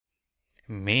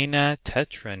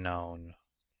Menatetrenone.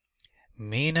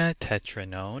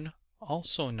 Menatetrenone,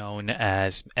 also known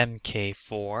as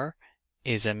MK4,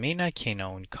 is a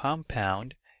menaquinone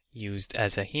compound used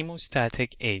as a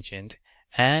hemostatic agent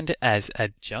and as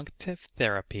adjunctive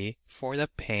therapy for the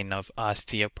pain of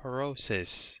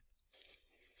osteoporosis.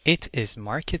 It is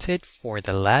marketed for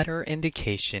the latter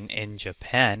indication in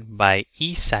Japan by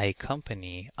Eisai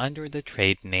Company under the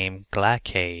trade name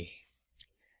Glacay.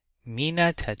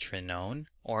 Menatetrenone,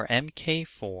 or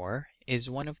MK4, is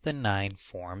one of the 9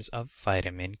 forms of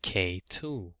vitamin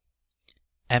K2.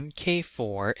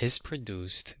 MK4 is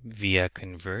produced via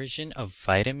conversion of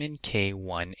vitamin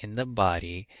K1 in the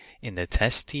body, in the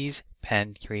testes,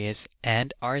 pancreas,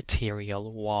 and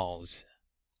arterial walls.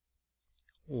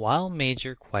 While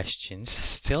major questions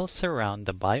still surround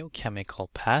the biochemical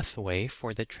pathway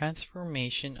for the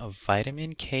transformation of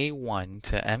vitamin K1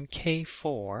 to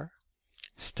MK4,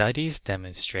 studies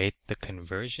demonstrate the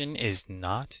conversion is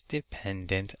not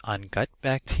dependent on gut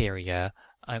bacteria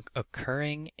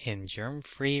occurring in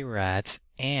germ-free rats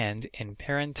and in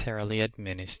parenterally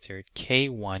administered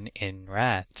K1 in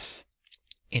rats.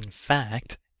 In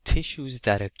fact, tissues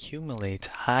that accumulate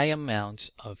high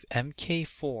amounts of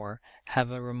MK4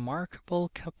 have a remarkable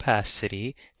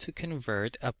capacity to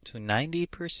convert up to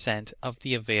 90% of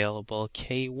the available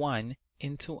K1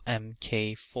 into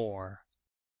MK4.